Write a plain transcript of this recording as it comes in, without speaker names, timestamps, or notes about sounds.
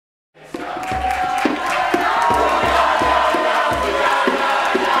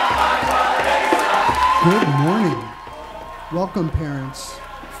Welcome, parents,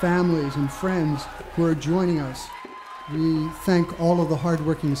 families, and friends who are joining us. We thank all of the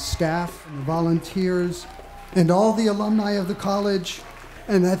hardworking staff and the volunteers and all the alumni of the college,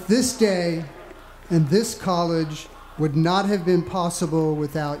 and that this day and this college would not have been possible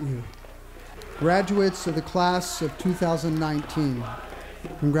without you. Graduates of the class of 2019,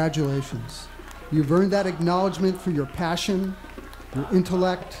 congratulations. You've earned that acknowledgement for your passion, your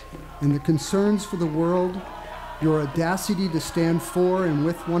intellect, and the concerns for the world, your audacity to stand for and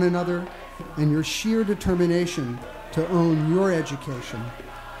with one another, and your sheer determination to own your education.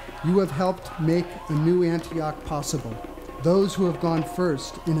 You have helped make a new Antioch possible. Those who have gone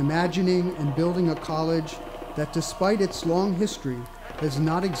first in imagining and building a college that, despite its long history, has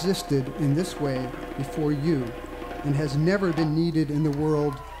not existed in this way before you and has never been needed in the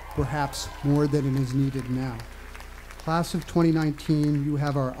world, perhaps more than it is needed now. Class of 2019, you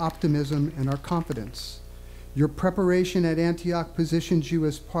have our optimism and our confidence. Your preparation at Antioch positions you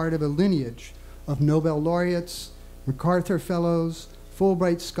as part of a lineage of Nobel laureates, MacArthur Fellows,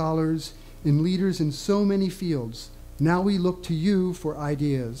 Fulbright scholars, and leaders in so many fields. Now we look to you for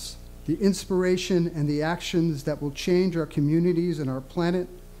ideas, the inspiration and the actions that will change our communities and our planet,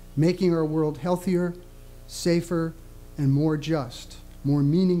 making our world healthier, safer, and more just, more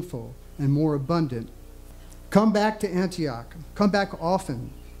meaningful, and more abundant. Come back to Antioch. Come back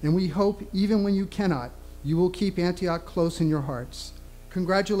often, and we hope, even when you cannot, you will keep Antioch close in your hearts.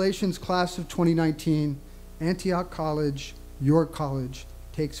 Congratulations, class of 2019. Antioch College, your college,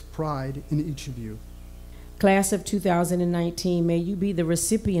 takes pride in each of you. Class of 2019, may you be the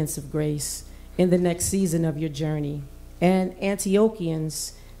recipients of grace in the next season of your journey. And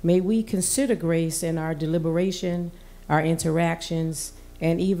Antiochians, may we consider grace in our deliberation, our interactions,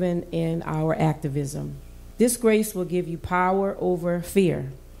 and even in our activism. This grace will give you power over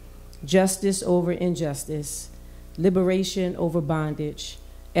fear, justice over injustice, liberation over bondage,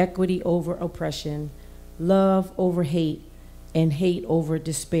 equity over oppression, love over hate, and hate over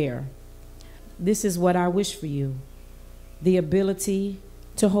despair. This is what I wish for you: the ability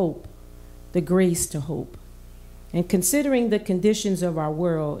to hope, the grace to hope. And considering the conditions of our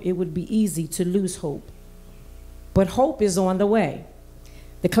world, it would be easy to lose hope. But hope is on the way.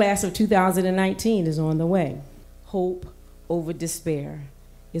 The class of 2019 is on the way. Hope over despair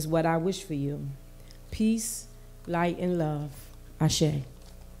is what I wish for you. Peace, light, and love. Ashe.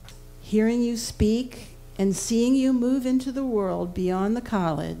 Hearing you speak and seeing you move into the world beyond the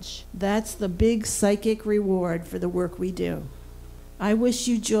college, that's the big psychic reward for the work we do. I wish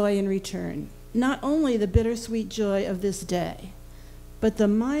you joy in return, not only the bittersweet joy of this day, but the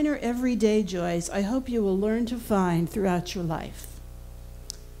minor everyday joys I hope you will learn to find throughout your life.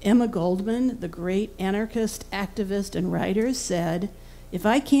 Emma Goldman, the great anarchist, activist, and writer, said, "If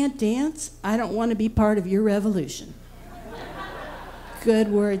I can't dance, I don't want to be part of your revolution."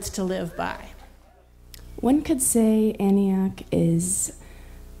 Good words to live by. One could say Antioch is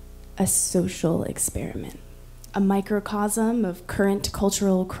a social experiment, a microcosm of current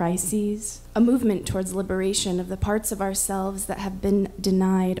cultural crises, a movement towards liberation of the parts of ourselves that have been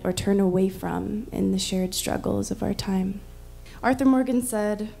denied or turned away from in the shared struggles of our time. Arthur Morgan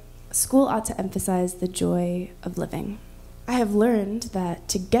said, "School ought to emphasize the joy of living." I have learned that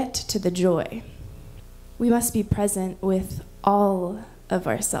to get to the joy, we must be present with all of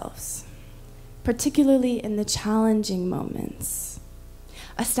ourselves, particularly in the challenging moments.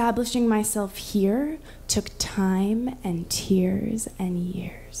 Establishing myself here took time and tears and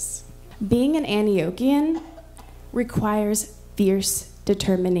years. Being an Antiochian requires fierce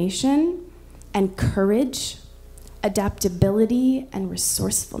determination and courage, adaptability, and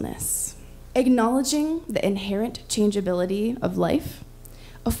resourcefulness. Acknowledging the inherent changeability of life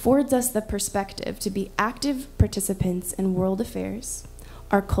affords us the perspective to be active participants in world affairs,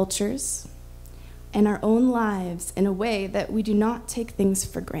 our cultures, and our own lives in a way that we do not take things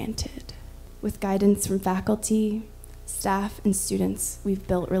for granted. With guidance from faculty, staff, and students we've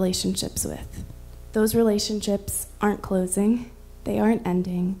built relationships with. Those relationships aren't closing, they aren't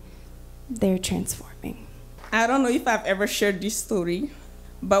ending, they're transforming. I don't know if I've ever shared this story,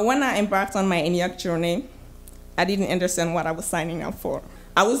 but when I embarked on my Antioch journey, I didn't understand what I was signing up for.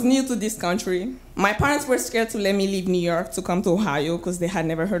 I was new to this country. My parents were scared to let me leave New York to come to Ohio because they had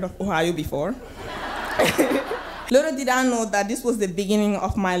never heard of Ohio before. Little did I know that this was the beginning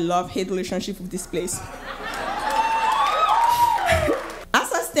of my love-hate relationship with this place.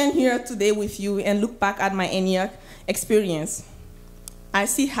 As I stand here today with you and look back at my Antioch experience, I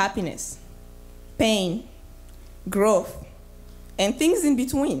see happiness, pain, growth, and things in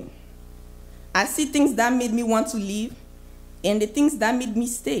between. I see things that made me want to leave and the things that made me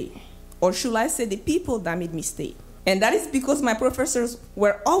stay. Or should I say the people that made me stay? And that is because my professors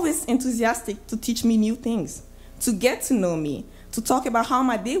were always enthusiastic to teach me new things, to get to know me, to talk about how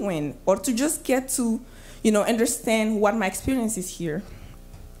my day went, or to just get to, understand what my experience is here.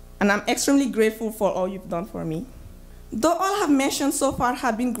 And I'm extremely grateful for all you've done for me. Though all I've mentioned so far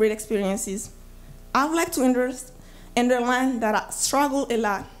have been great experiences, I would like to underline that I struggled a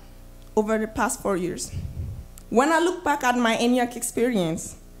lot over the past 4 years. When I look back at my ENIAC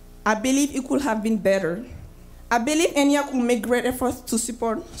experience, I believe it could have been better. I believe ENIAC will make great efforts to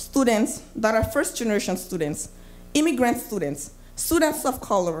support students that are first-generation students, immigrant students, students of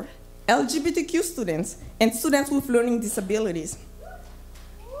color, LGBTQ students, and students with learning disabilities.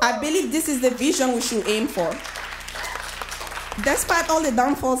 I believe this is the vision we should aim for. Despite all the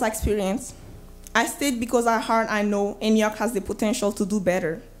downfalls I experienced, I stayed because at heart I know ENIAC has the potential to do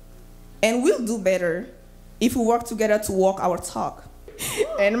better. And we'll do better if we work together to walk our talk.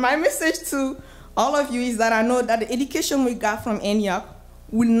 And my message to all of you is that I know that the education we got from ENIAC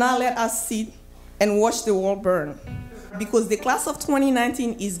will not let us sit and watch the world burn. Because the class of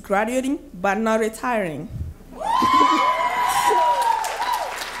 2019 is graduating but not retiring.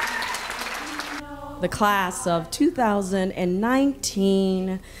 The class of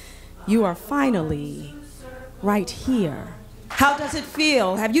 2019, you are finally right here. How does it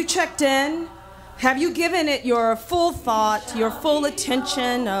feel? Have you checked in? Have you given it your full thought, your full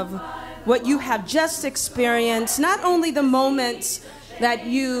attention of what you have just experienced? Not only the moments that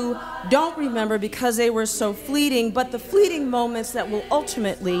you don't remember because they were so fleeting, but the fleeting moments that will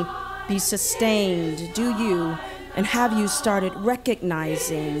ultimately be sustained. Do you, and have you started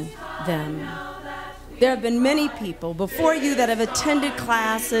recognizing them? There have been many people before you that have attended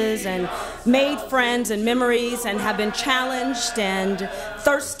classes and made friends and memories and have been challenged and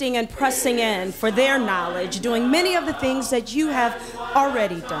thirsting and pressing in for their knowledge, doing many of the things that you have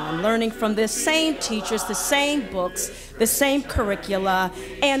already done, learning from the same teachers, the same books, the same curricula,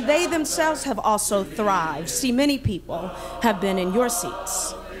 and they themselves have also thrived. See, many people have been in your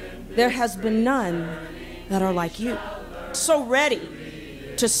seats. There has been none that are like you, so ready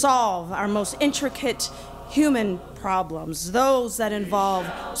to solve our most intricate human problems, those that involve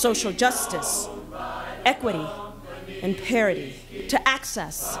social justice, equity, and parity, to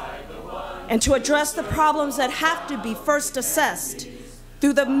access and to address the problems that have to be first assessed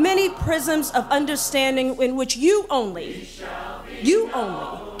through the many prisms of understanding in which you only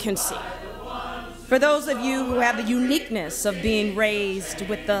can see. For those of you who have the uniqueness of being raised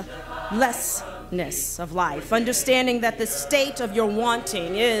with the lessness of life, understanding that the state of your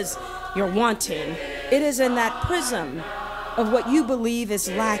wanting is your wanting. It is in that prism of what you believe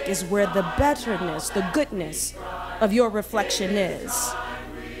is lack is where the betterness, the goodness of your reflection is.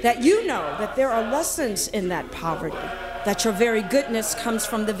 That you know that there are lessons in that poverty, that your very goodness comes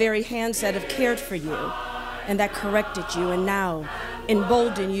from the very hands that have cared for you and that corrected you and now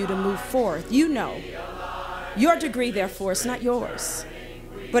embolden you to move forth. You know your degree, therefore, is not yours,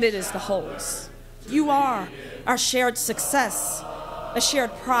 but it is the whole's. You are our shared success, a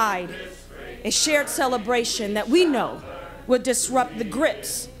shared pride, a shared celebration that we know will disrupt the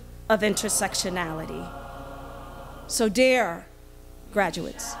grips of intersectionality. So dare,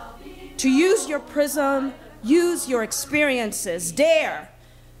 graduates, to use your prism, use your experiences, dare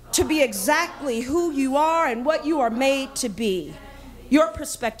to be exactly who you are and what you are made to be. Your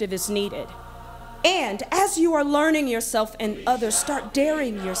perspective is needed. And as you are learning yourself and others, start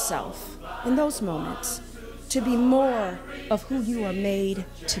daring yourself in those moments to be more of who you are made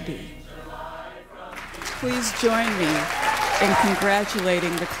to be. Please join me in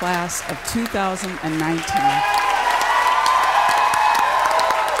congratulating the class of 2019.